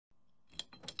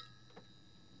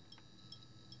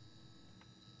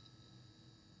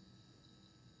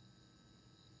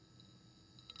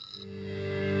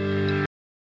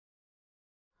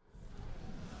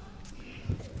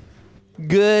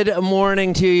Good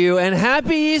morning to you, and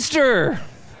happy Easter.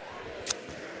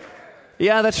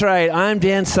 Yeah, that's right. I'm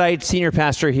Dan Seitz, senior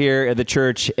pastor here at the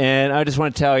church, and I just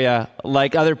want to tell you,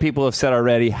 like other people have said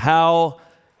already, how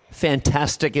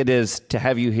fantastic it is to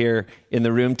have you here in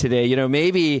the room today. You know,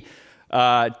 maybe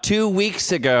 2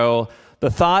 weeks ago,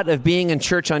 the thought of being in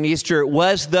church on Easter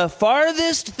was the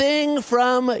farthest thing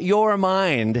from your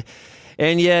mind,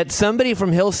 and yet somebody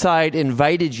from Hillside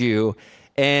invited you,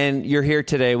 and you're here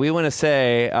today. We want to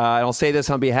say, and I'll say this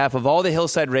on behalf of all the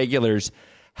Hillside regulars,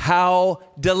 how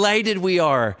delighted we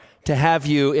are to have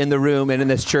you in the room and in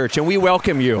this church, and we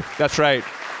welcome you. That's right.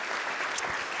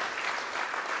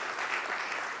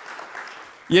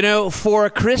 You know, for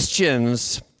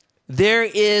Christians, there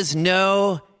is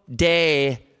no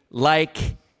day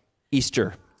like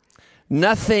Easter.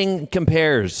 Nothing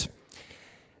compares.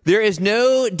 There is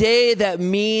no day that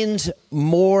means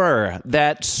more,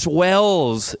 that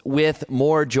swells with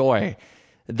more joy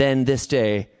than this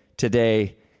day,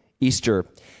 today, Easter.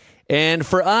 And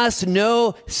for us,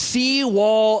 no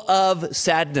seawall of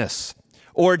sadness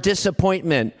or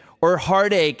disappointment or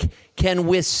heartache can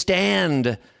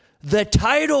withstand the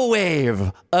tidal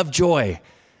wave of joy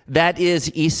that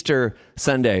is Easter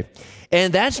Sunday.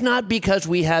 And that's not because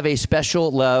we have a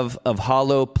special love of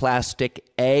hollow plastic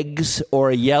eggs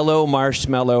or yellow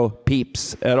marshmallow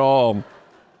peeps at all.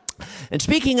 And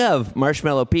speaking of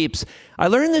marshmallow peeps, I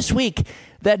learned this week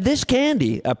that this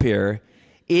candy up here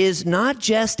is not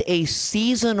just a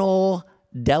seasonal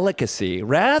delicacy.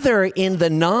 Rather, in the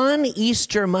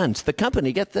non-Easter months, the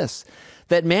company, get this,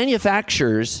 that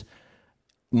manufactures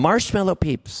marshmallow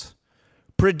peeps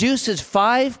produces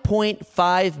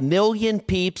 5.5 million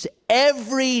peeps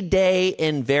every day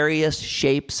in various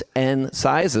shapes and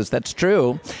sizes. That's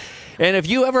true. And if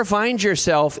you ever find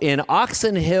yourself in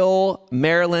Oxon Hill,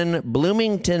 Maryland,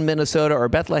 Bloomington, Minnesota, or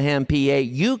Bethlehem, PA,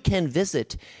 you can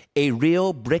visit a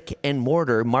real brick and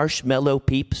mortar marshmallow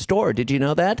peep store. Did you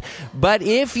know that? But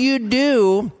if you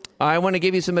do, I want to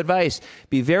give you some advice.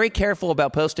 Be very careful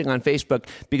about posting on Facebook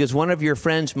because one of your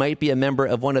friends might be a member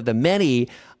of one of the many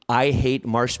I Hate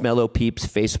Marshmallow Peeps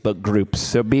Facebook groups.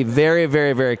 So be very,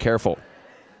 very, very careful.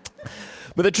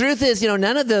 But the truth is, you know,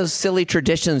 none of those silly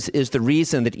traditions is the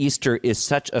reason that Easter is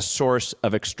such a source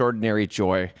of extraordinary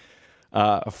joy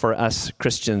for us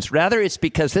Christians. Rather, it's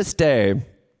because this day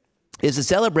is a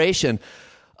celebration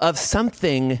of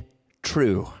something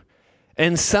true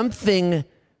and something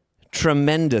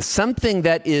tremendous, something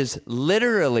that is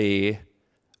literally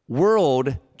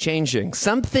world-changing,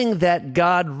 something that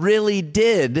God really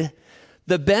did,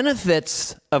 the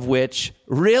benefits of which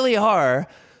really are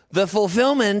the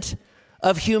fulfillment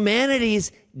of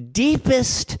humanity's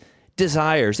deepest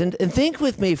desires. And think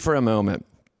with me for a moment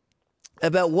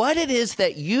about what it is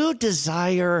that you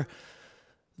desire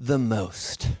the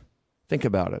most. Think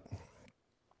about it.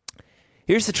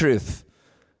 Here's the truth.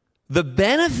 The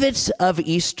benefits of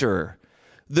Easter,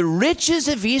 the riches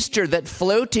of Easter that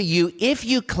flow to you if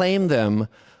you claim them,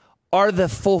 are the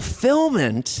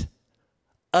fulfillment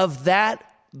of that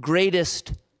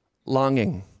greatest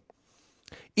longing.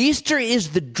 Easter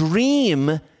is the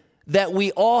dream that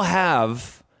we all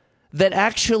have that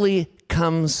actually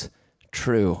comes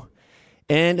true.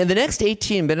 And in the next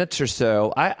 18 minutes or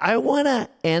so, I want to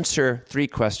answer 3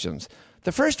 questions.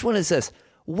 The first one is this: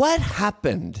 what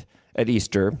happened at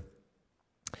Easter?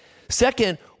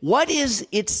 Second, what is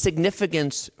its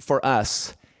significance for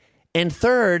us? And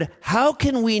third, how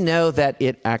can we know that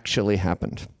it actually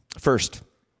happened? First,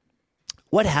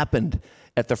 what happened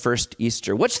at the first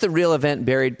Easter? What's the real event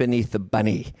buried beneath the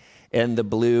bunny and the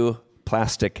blue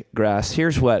plastic grass?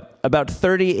 Here's what. About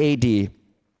 30 AD,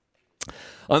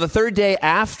 on the third day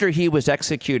after he was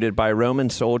executed by Roman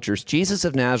soldiers, Jesus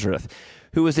of Nazareth,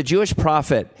 who was a Jewish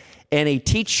prophet and a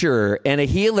teacher and a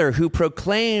healer who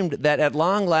proclaimed that at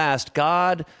long last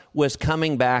God was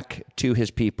coming back to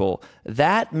his people,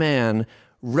 that man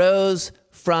rose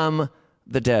from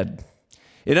the dead.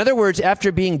 In other words,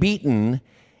 after being beaten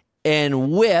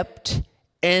and whipped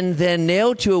and then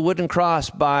nailed to a wooden cross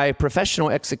by professional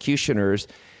executioners,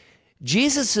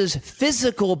 Jesus'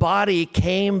 physical body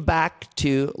came back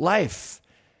to life.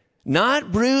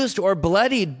 Not bruised or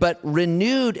bloodied, but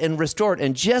renewed and restored.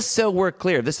 And just so we're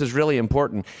clear, this is really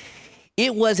important.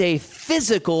 It was a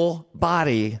physical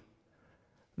body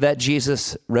that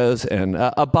Jesus rose in,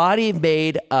 a body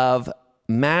made of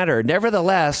matter.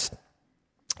 Nevertheless,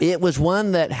 it was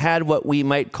one that had what we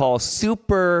might call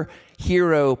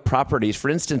superhero properties. For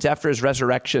instance, after his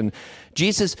resurrection,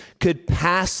 Jesus could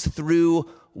pass through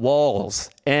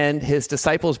walls, and his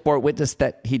disciples bore witness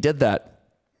that he did that.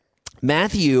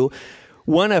 Matthew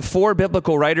One of four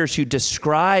biblical writers who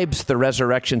describes the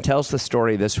resurrection tells the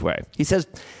story this way. He says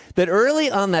that early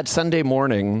on that Sunday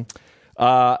morning,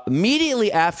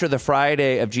 immediately after the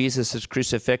Friday of Jesus'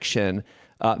 crucifixion,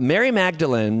 Mary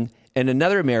Magdalene and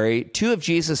another Mary, two of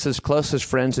Jesus' closest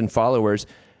friends and followers,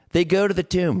 they go to the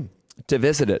tomb to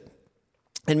visit it.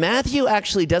 And Matthew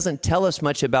actually doesn't tell us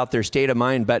much about their state of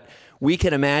mind, but we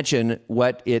can imagine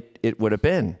what it would have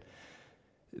been.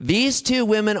 These two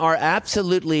women are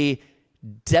absolutely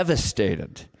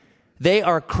devastated. They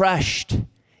are crushed,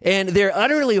 and they're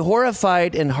utterly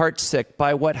horrified and heartsick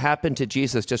by what happened to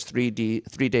Jesus just 3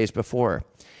 days before.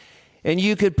 And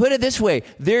you could put it this way: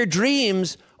 their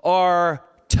dreams are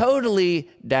totally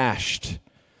dashed.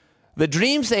 The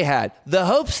dreams they had, the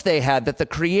hopes they had that the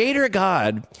Creator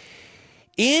God,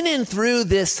 in and through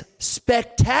this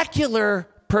spectacular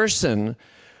person,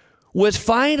 was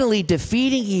finally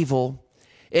defeating evil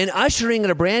and ushering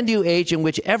in a brand new age in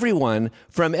which everyone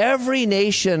from every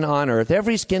nation on earth,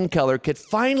 every skin color, could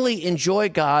finally enjoy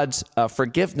God's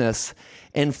forgiveness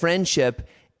and friendship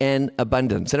and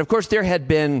abundance. And of course, there had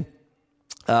been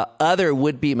other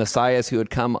would-be messiahs who had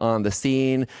come on the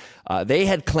scene. They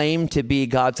had claimed to be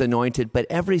God's anointed, but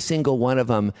every single one of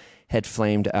them had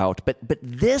flamed out. But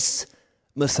this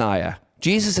Messiah,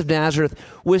 Jesus of Nazareth,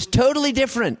 was totally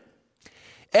different.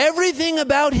 Everything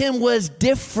about him was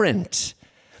different.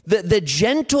 The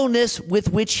gentleness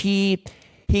with which he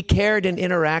cared and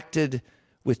interacted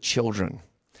with children,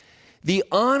 the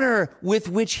honor with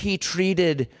which he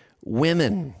treated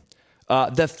women,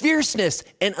 the fierceness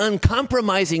and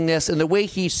uncompromisingness in the way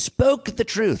he spoke the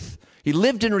truth. He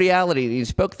lived in reality, and he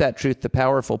spoke that truth to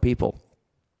powerful people.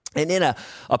 And in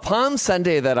a Palm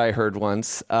Sunday that I heard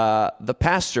once, the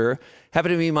pastor,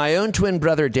 happened to be my own twin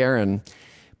brother Darren,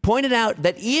 pointed out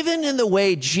that even in the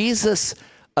way Jesus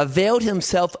availed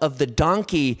himself of the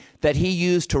donkey that he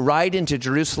used to ride into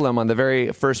Jerusalem on the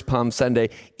very first Palm Sunday,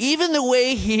 even the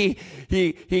way he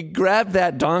grabbed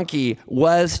that donkey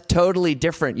was totally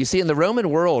different. You see, in the Roman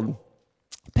world,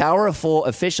 powerful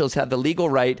officials had the legal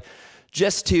right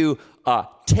just to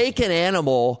take an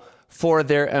animal for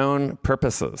their own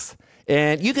purposes.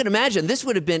 And you can imagine this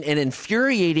would have been an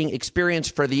infuriating experience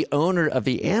for the owner of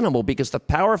the animal, because the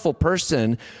powerful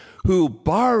person who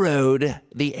borrowed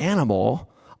the animal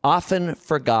often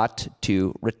forgot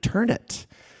to return it.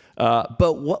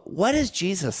 But what does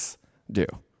Jesus do?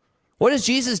 What does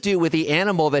Jesus do with the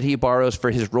animal that he borrows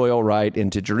for his royal ride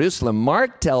into Jerusalem?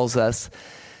 Mark tells us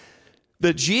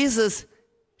that Jesus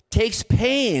takes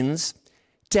pains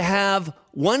to have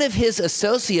one of his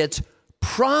associates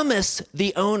promise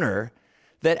the owner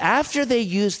that after they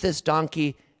use this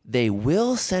donkey, they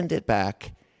will send it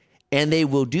back, and they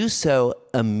will do so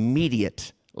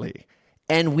immediately.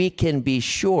 And we can be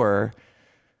sure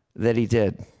that he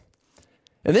did.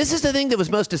 And this is the thing that was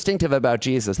most distinctive about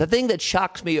Jesus, the thing that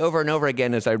shocks me over and over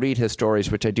again as I read his stories,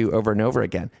 which I do over and over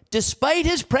again. Despite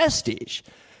his prestige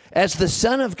as the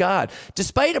Son of God,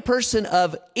 despite a person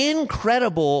of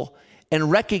incredible and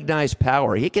recognized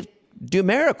power, he could do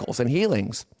miracles and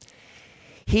healings.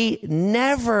 He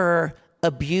never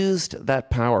abused that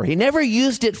power. He never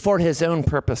used it for his own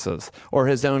purposes or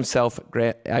his own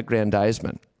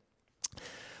self-aggrandizement.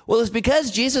 Well, it's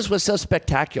because Jesus was so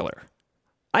spectacular.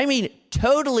 I mean,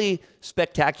 totally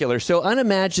spectacular, so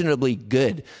unimaginably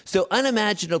good, so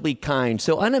unimaginably kind,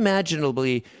 so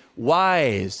unimaginably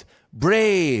wise,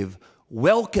 brave,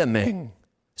 welcoming,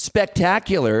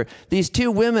 spectacular. These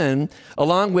two women,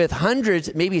 along with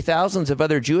hundreds, maybe thousands of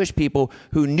other Jewish people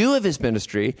who knew of his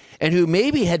ministry and who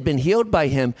maybe had been healed by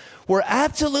him, were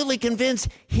absolutely convinced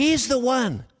he's the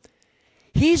one.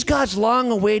 He's God's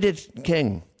long-awaited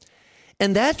king.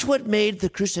 And that's what made the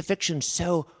crucifixion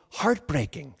so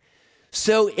heartbreaking,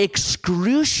 so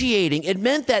excruciating. It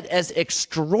meant that as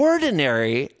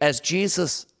extraordinary as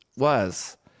Jesus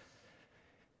was,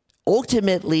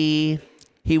 ultimately,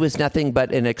 he was nothing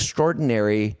but an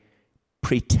extraordinary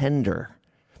pretender.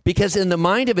 Because in the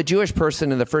mind of a Jewish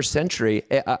person in the first century,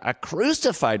 a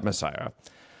crucified Messiah,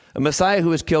 a Messiah who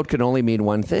was killed, could only mean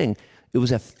one thing. It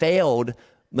was a failed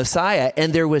Messiah,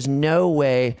 and there was no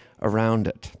way around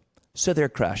it. So they're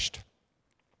crushed.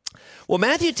 Well,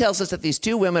 Matthew tells us that these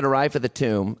two women arrive at the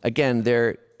tomb. Again,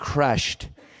 they're crushed.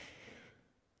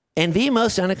 And the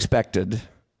most unexpected,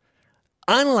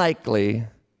 unlikely,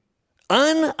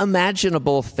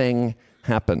 unimaginable thing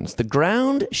happens. The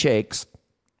ground shakes,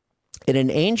 and an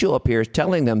angel appears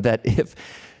telling them that if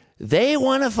they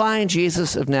want to find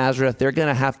Jesus of Nazareth, they're going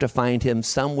to have to find him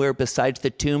somewhere besides the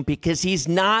tomb, because he's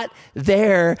not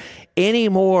there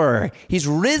anymore. He's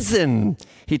risen,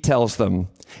 he tells them.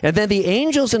 And then the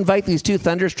angels invite these two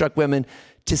thunderstruck women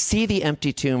to see the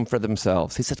empty tomb for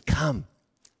themselves. He said, come,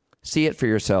 see it for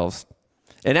yourselves.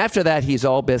 And after that, he's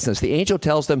all business. The angel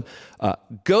tells them,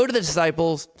 go to the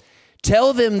disciples,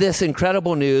 tell them this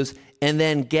incredible news, and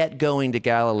then get going to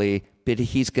Galilee, but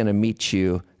he's going to meet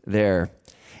you there.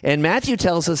 And Matthew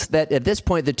tells us that at this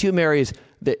point, the two Marys,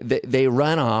 they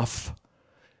run off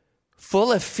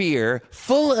full of fear,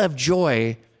 full of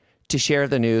joy to share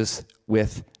the news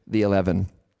with the 11.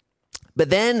 But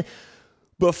then,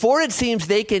 before it seems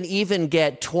they can even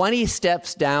get 20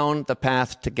 steps down the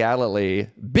path to Galilee,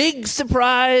 big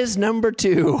surprise number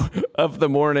 2 of the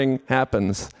morning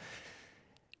happens.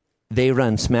 They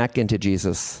run smack into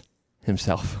Jesus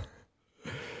himself.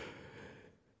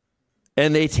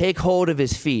 And they take hold of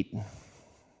his feet.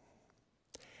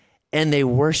 And they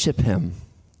worship him.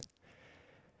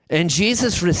 And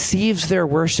Jesus receives their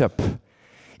worship.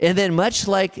 And then, much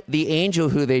like the angel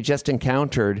who they just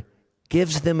encountered,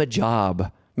 gives them a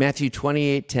job. Matthew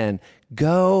 28:10,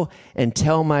 go and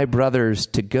tell my brothers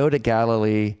to go to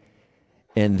Galilee,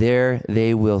 and there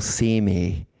they will see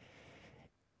me.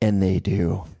 And they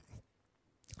do.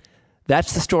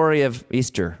 That's the story of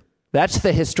Easter. That's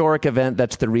the historic event.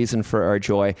 That's the reason for our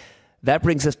joy. That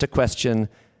brings us to question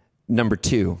number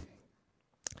 2.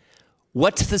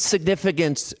 What's the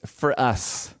significance for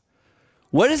us?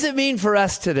 What does it mean for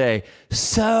us today?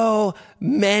 So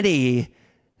many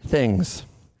things.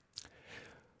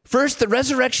 First, the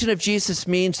resurrection of Jesus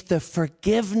means the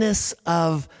forgiveness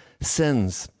of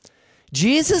sins.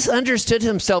 Jesus understood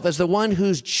himself as the one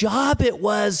whose job it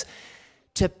was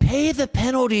to pay the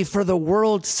penalty for the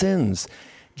world's sins.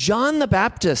 John the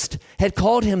Baptist had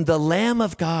called him the Lamb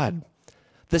of God,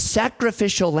 the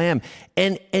sacrificial lamb,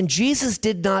 and Jesus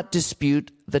did not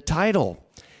dispute the title.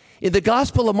 In the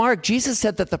Gospel of Mark, Jesus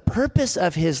said that the purpose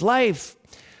of his life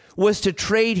was to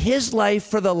trade his life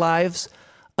for the lives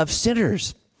of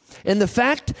sinners. And the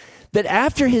fact that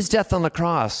after his death on the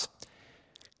cross,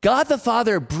 God the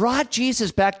Father brought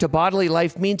Jesus back to bodily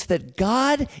life means that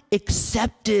God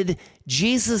accepted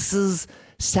Jesus's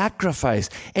sacrifice.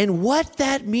 And what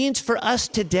that means for us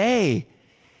today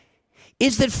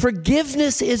is that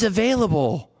forgiveness is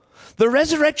available. The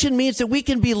resurrection means that we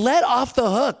can be let off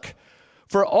the hook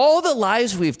for all the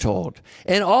lies we've told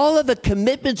and all of the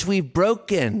commitments we've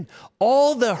broken,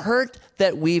 all the hurt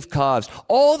that we've caused,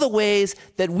 all the ways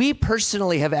that we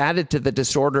personally have added to the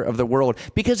disorder of the world.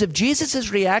 Because of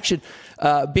Jesus' resurrection,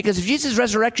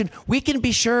 we can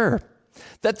be sure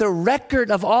that the record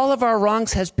of all of our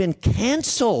wrongs has been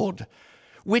canceled,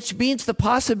 which means the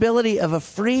possibility of a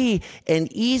free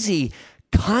and easy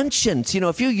conscience.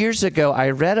 A few years ago, I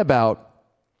read about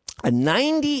a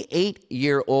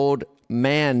 98-year-old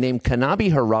man named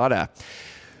Kanabi Harada,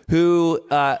 who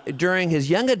during his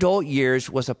young adult years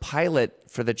was a pilot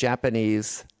for the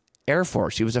Japanese Air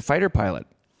Force. He was a fighter pilot.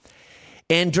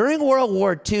 And during World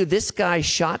War II, this guy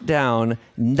shot down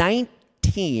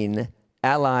 19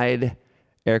 Allied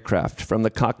aircraft from the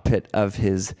cockpit of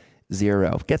his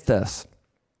Zero. Get this.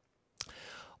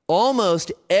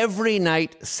 Almost every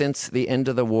night since the end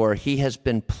of the war, he has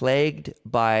been plagued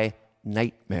by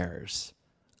nightmares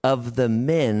of the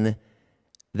men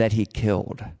that he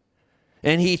killed.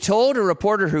 And he told a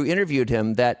reporter who interviewed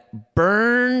him that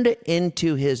burned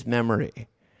into his memory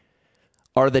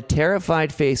are the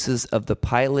terrified faces of the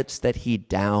pilots that he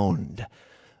downed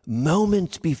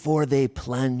moments before they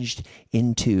plunged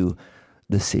into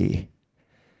the sea.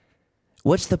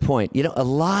 What's the point? A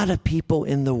lot of people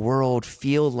in the world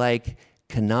feel like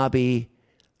Kanabi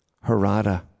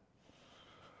Harada.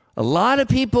 A lot of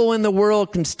people in the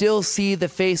world can still see the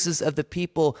faces of the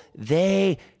people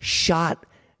they shot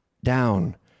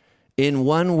down in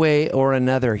one way or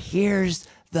another. Here's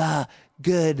the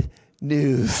good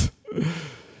news.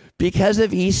 Because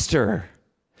of Easter,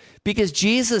 because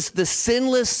Jesus, the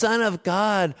sinless Son of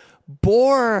God,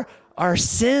 bore our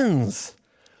sins,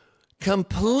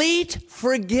 complete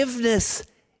forgiveness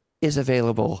is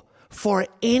available for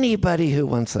anybody who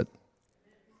wants it.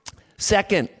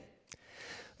 Second,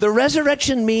 the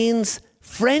resurrection means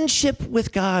friendship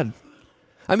with God.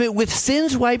 With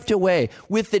sins wiped away,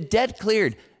 with the debt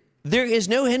cleared, there is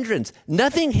no hindrance.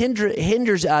 Nothing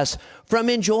hinders us from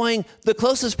enjoying the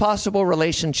closest possible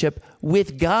relationship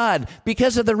with God.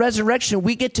 Because of the resurrection,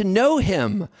 we get to know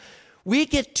him. We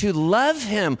get to love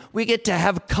him. We get to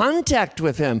have contact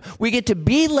with him. We get to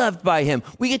be loved by him.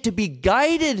 We get to be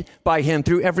guided by him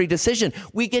through every decision.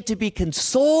 We get to be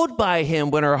consoled by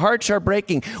him when our hearts are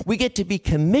breaking. We get to be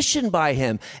commissioned by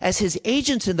him as his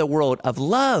agents in the world of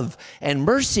love and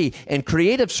mercy and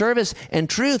creative service and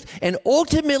truth. And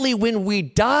ultimately, when we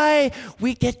die,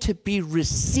 we get to be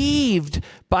received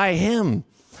by him.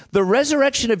 The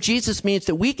resurrection of Jesus means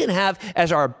that we can have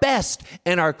as our best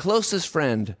and our closest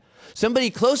friend somebody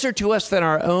closer to us than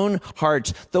our own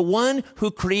hearts, the one who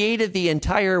created the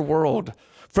entire world,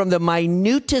 from the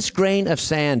minutest grain of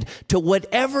sand to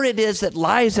whatever it is that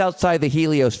lies outside the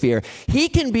heliosphere. He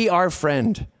can be our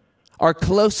friend, our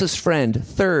closest friend.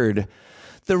 Third,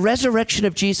 the resurrection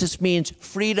of Jesus means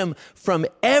freedom from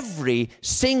every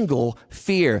single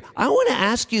fear. I want to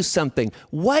ask you something.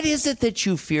 What is it that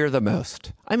you fear the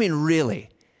most? I mean, really.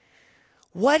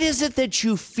 What is it that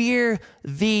you fear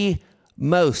the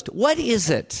most? What is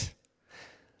it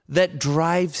that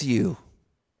drives you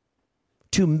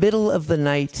to middle of the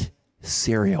night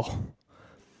cereal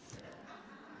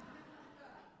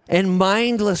and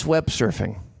mindless web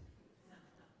surfing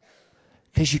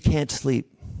because you can't sleep?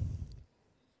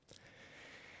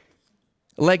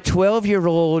 Like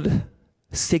 12-year-old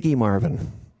Siggy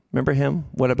Marvin. Remember him?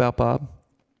 What About Bob?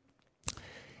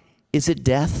 Is it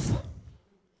death?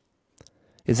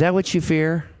 Is that what you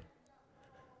fear?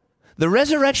 The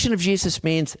resurrection of Jesus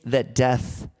means that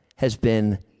death has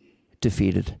been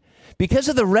defeated. Because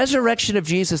of the resurrection of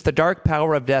Jesus, the dark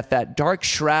power of death, that dark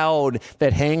shroud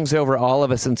that hangs over all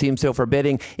of us and seems so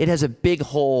forbidding, it has a big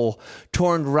hole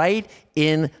torn right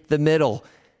in the middle.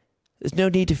 There's no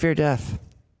need to fear death.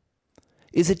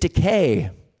 Is it decay?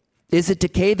 Is it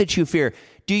decay that you fear?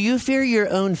 Do you fear your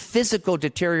own physical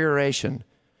deterioration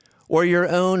or your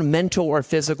own mental or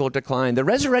physical decline? The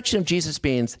resurrection of Jesus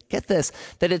means, get this,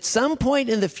 that at some point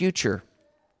in the future,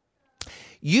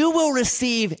 you will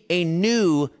receive a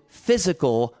new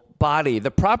physical body,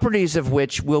 the properties of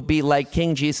which will be like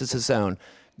King Jesus' own.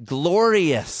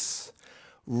 Glorious,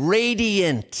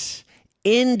 radiant,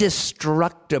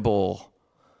 indestructible.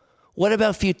 What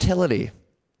about futility?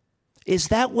 Is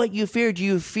that what you fear? Do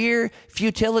you fear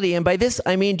futility? And by this,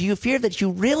 I mean, do you fear that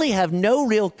you really have no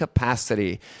real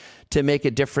capacity to make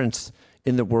a difference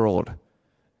in the world?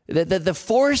 That the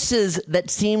forces that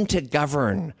seem to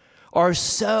govern are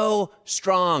so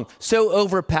strong, so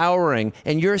overpowering,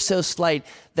 and you're so slight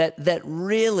that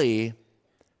really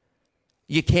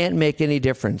you can't make any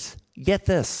difference. Get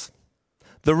this.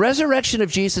 The resurrection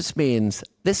of Jesus means,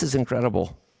 this is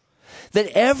incredible, that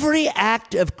every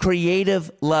act of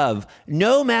creative love,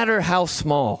 no matter how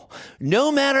small,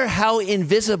 no matter how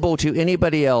invisible to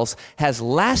anybody else, has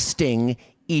lasting,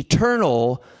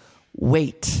 eternal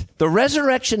weight. The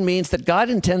resurrection means that God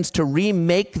intends to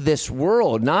remake this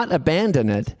world, not abandon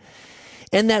it,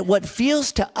 and that what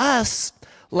feels to us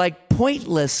like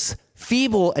pointless,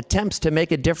 feeble attempts to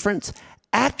make a difference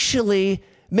actually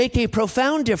make a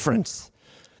profound difference.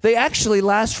 They actually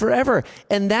last forever.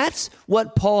 And that's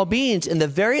what Paul means in the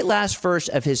very last verse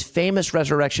of his famous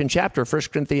resurrection chapter, 1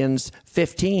 Corinthians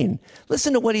 15.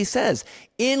 Listen to what he says.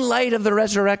 In light of the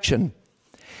resurrection,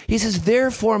 he says,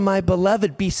 therefore, my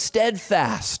beloved, be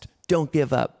steadfast. Don't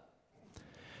give up.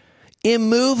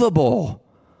 Immovable,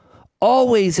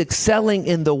 always excelling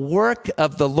in the work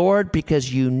of the Lord,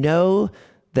 because you know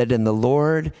that in the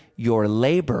Lord your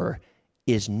labor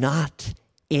is not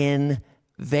in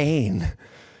vain.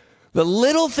 The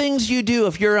little things you do,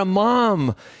 if you're a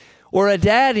mom or a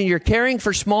dad and you're caring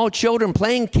for small children,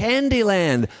 playing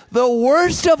Candyland, the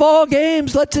worst of all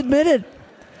games, let's admit it.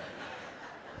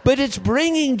 But it's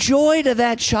bringing joy to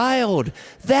that child.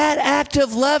 That act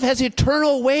of love has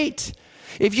eternal weight.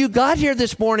 If you got here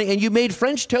this morning and you made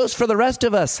French toast for the rest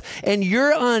of us and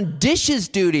you're on dishes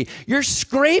duty, you're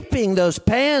scraping those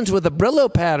pans with a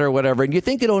Brillo pad or whatever, and you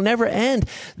think it'll never end,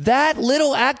 that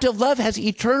little act of love has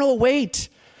eternal weight.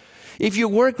 If you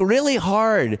work really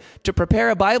hard to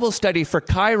prepare a Bible study for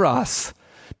Kairos,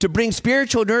 to bring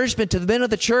spiritual nourishment to the men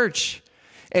of the church,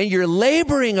 and you're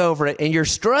laboring over it and you're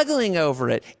struggling over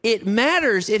it, it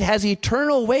matters. It has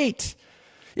eternal weight.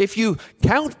 If you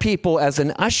count people as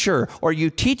an usher, or you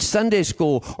teach Sunday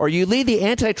school, or you lead the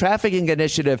anti-trafficking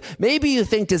initiative, maybe you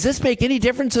think, does this make any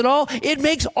difference at all? It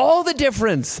makes all the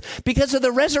difference. Because of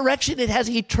the resurrection, it has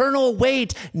eternal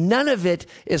weight. None of it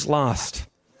is lost.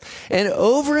 And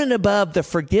over and above the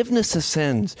forgiveness of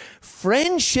sins,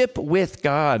 friendship with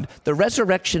God, the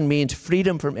resurrection means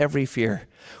freedom from every fear.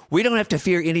 We don't have to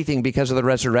fear anything because of the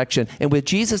resurrection. And with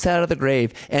Jesus out of the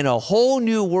grave and a whole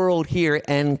new world here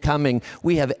and coming,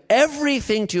 we have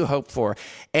everything to hope for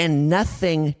and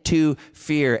nothing to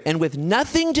fear. And with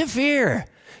nothing to fear,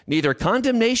 neither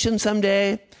condemnation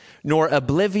someday nor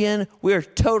oblivion, we're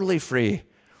totally free.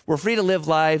 We're free to live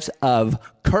lives of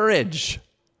courage,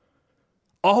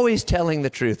 always telling the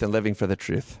truth and living for the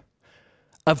truth,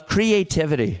 of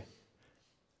creativity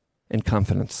and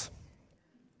confidence.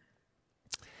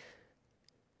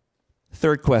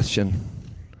 Third question,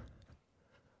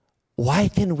 why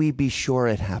can we be sure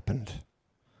it happened?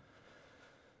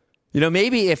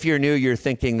 Maybe if you're new, you're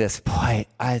thinking this, boy,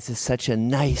 this is such a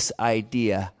nice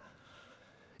idea.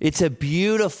 It's a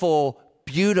beautiful,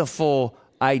 beautiful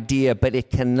idea, but it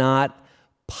cannot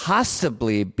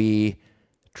possibly be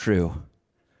true.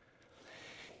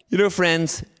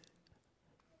 Friends,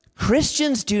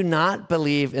 Christians do not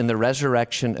believe in the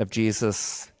resurrection of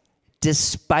Jesus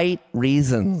despite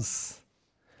reasons.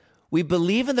 We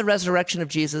believe in the resurrection of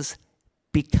Jesus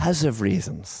because of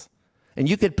reasons. And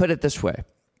you could put it this way.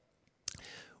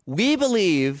 We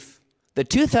believe that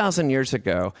 2,000 years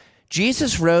ago,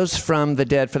 Jesus rose from the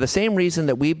dead for the same reason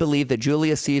that we believe that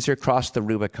Julius Caesar crossed the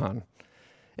Rubicon.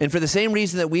 And for the same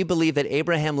reason that we believe that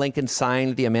Abraham Lincoln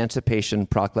signed the Emancipation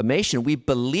Proclamation. We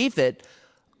believe it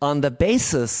on the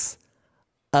basis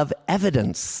of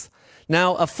evidence.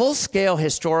 Now, a full-scale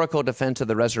historical defense of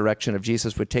the resurrection of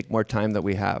Jesus would take more time than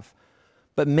we have.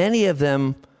 But many of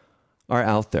them are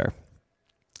out there.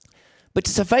 But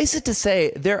to suffice it to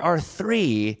say, there are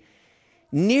three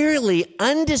nearly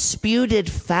undisputed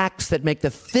facts that make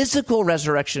the physical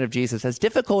resurrection of Jesus, as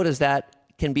difficult as that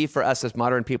can be for us as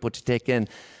modern people to take in,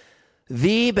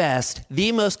 the best,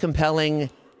 the most compelling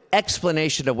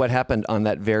explanation of what happened on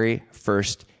that very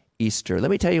first Easter.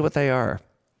 Let me tell you what they are.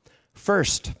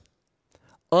 First,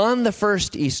 on the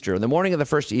first Easter, the morning of the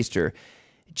first Easter,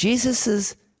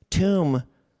 Jesus' tomb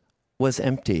was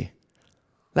empty.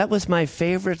 That was my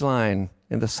favorite line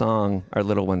in the song our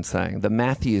little one sang. The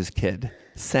Matthews kid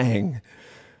sang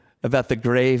about the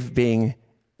grave being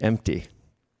empty.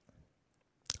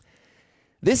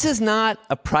 This is not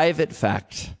a private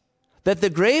fact. That the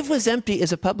grave was empty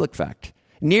is a public fact.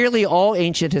 Nearly all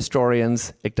ancient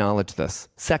historians acknowledge this.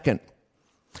 Second,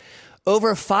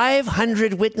 over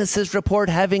 500 witnesses report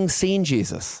having seen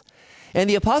Jesus. And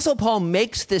the Apostle Paul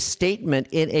makes this statement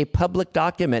in a public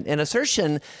document, an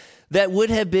assertion that would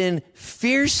have been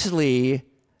fiercely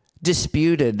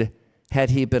disputed had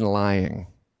he been lying.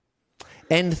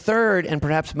 And third, and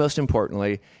perhaps most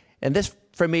importantly, and this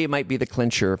for me might be the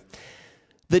clincher,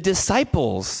 the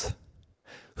disciples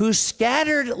who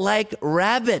scattered like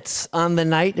rabbits on the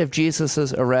night of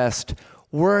Jesus' arrest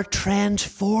were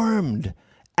transformed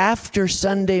after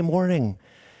Sunday morning.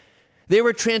 They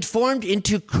were transformed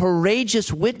into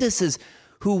courageous witnesses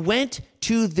who went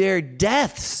to their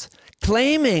deaths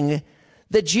claiming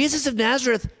that Jesus of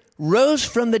Nazareth rose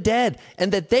from the dead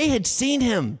and that they had seen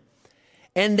him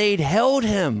and they'd held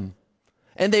him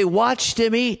and they watched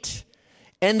him eat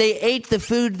and they ate the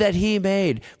food that he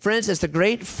made. Friends, as the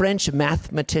great French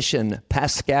mathematician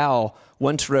Pascal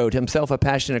once wrote, himself a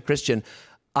passionate Christian,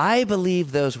 I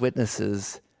believe those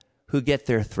witnesses who get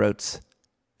their throats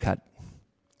cut.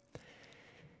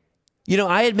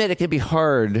 I admit it can be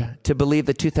hard to believe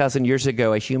that 2,000 years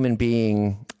ago a human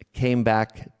being came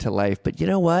back to life. But you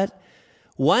know what?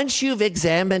 Once you've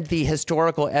examined the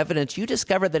historical evidence, you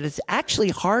discover that it's actually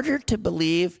harder to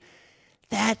believe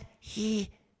that he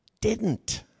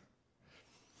didn't.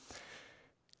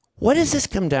 What does this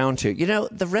come down to?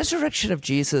 The resurrection of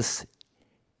Jesus,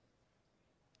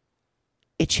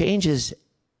 it changes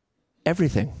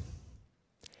everything.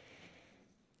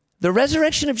 The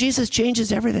resurrection of Jesus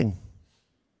changes everything.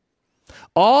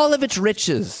 All of its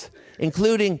riches,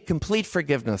 including complete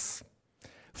forgiveness,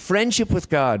 friendship with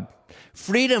God,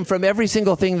 freedom from every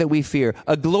single thing that we fear,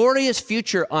 a glorious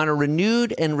future on a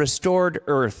renewed and restored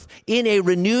earth, in a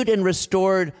renewed and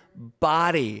restored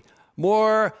body,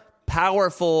 more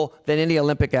powerful than any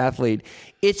Olympic athlete.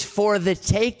 It's for the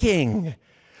taking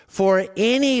for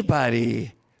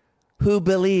anybody who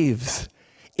believes.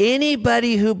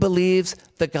 Anybody who believes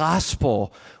the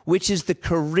gospel, which is the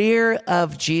career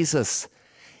of Jesus,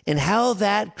 and how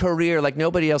that career, like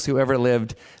nobody else who ever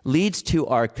lived, leads to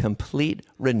our complete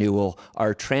renewal,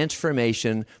 our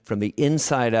transformation from the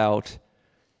inside out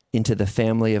into the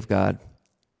family of God.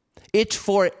 It's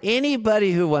for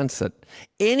anybody who wants it,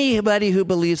 anybody who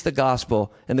believes the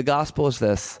gospel. And the gospel is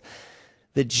this,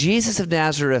 that Jesus of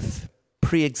Nazareth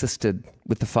pre-existed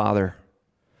with the Father.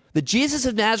 That Jesus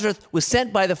of Nazareth was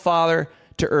sent by the Father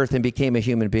to earth and became a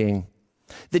human being.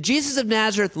 That Jesus of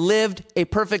Nazareth lived a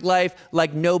perfect life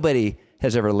like nobody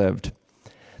has ever lived.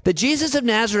 That Jesus of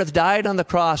Nazareth died on the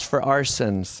cross for our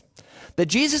sins. That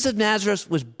Jesus of Nazareth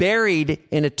was buried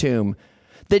in a tomb.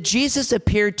 That Jesus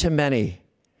appeared to many.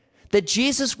 That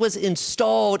Jesus was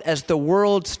installed as the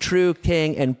world's true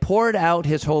king and poured out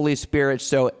his Holy Spirit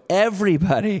so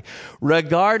everybody,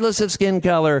 regardless of skin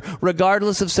color,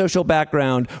 regardless of social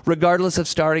background, regardless of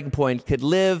starting point, could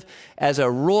live as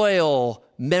a royal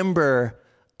member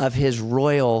of his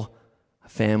royal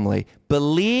family.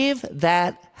 Believe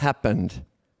that happened.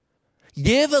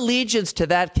 Give allegiance to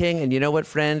that king, and you know what,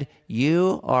 friend?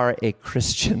 You are a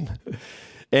Christian.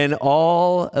 And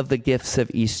all of the gifts of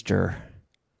Easter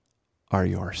are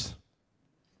yours.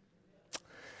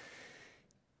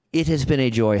 It has been a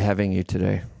joy having you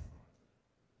today.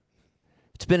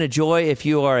 It's been a joy if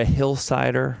you are a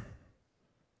Hillsider.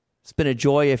 It's been a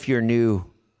joy if you're new.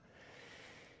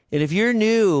 And if you're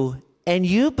new and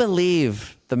you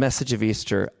believe the message of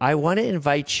Easter, I want to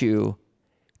invite you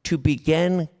to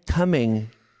begin coming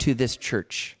to this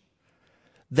church.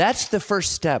 That's the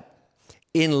first step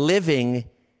in living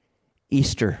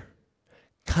Easter.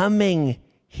 Coming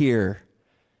here,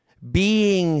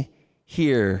 being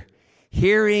here,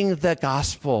 hearing the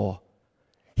gospel,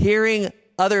 hearing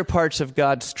other parts of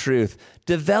God's truth,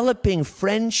 developing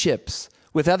friendships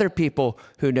with other people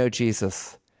who know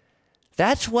Jesus.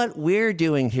 That's what we're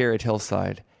doing here at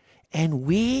Hillside. And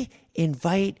we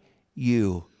invite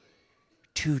you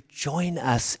to join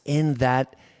us in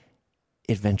that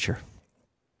adventure.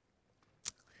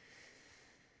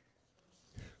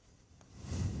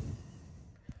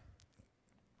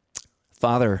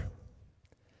 Father,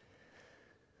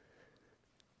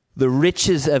 the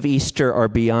riches of Easter are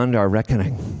beyond our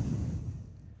reckoning.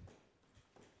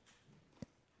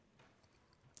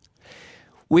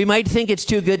 We might think it's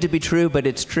too good to be true, but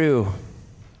it's true.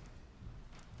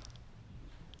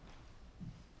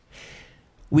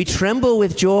 We tremble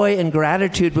with joy and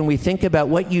gratitude when we think about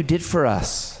what you did for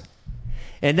us.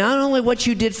 And not only what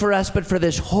you did for us, but for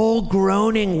this whole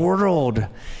groaning world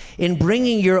in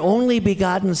bringing your only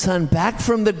begotten Son back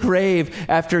from the grave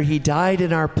after he died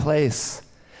in our place.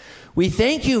 We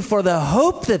thank you for the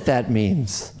hope that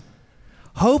means.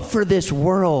 Hope for this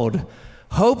world.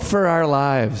 Hope for our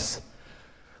lives.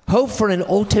 Hope for an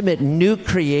ultimate new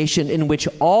creation in which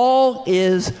all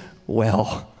is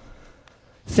well.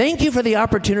 Thank you for the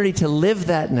opportunity to live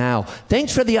that now.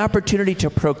 Thanks for the opportunity to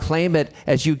proclaim it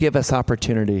as you give us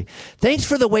opportunity. Thanks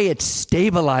for the way it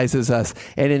stabilizes us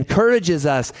and encourages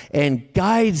us and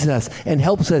guides us and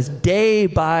helps us day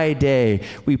by day.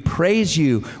 We praise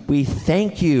you, we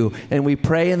thank you, and we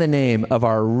pray in the name of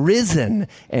our risen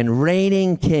and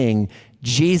reigning King,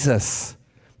 Jesus.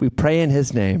 We pray in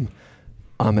his name.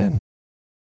 Amen.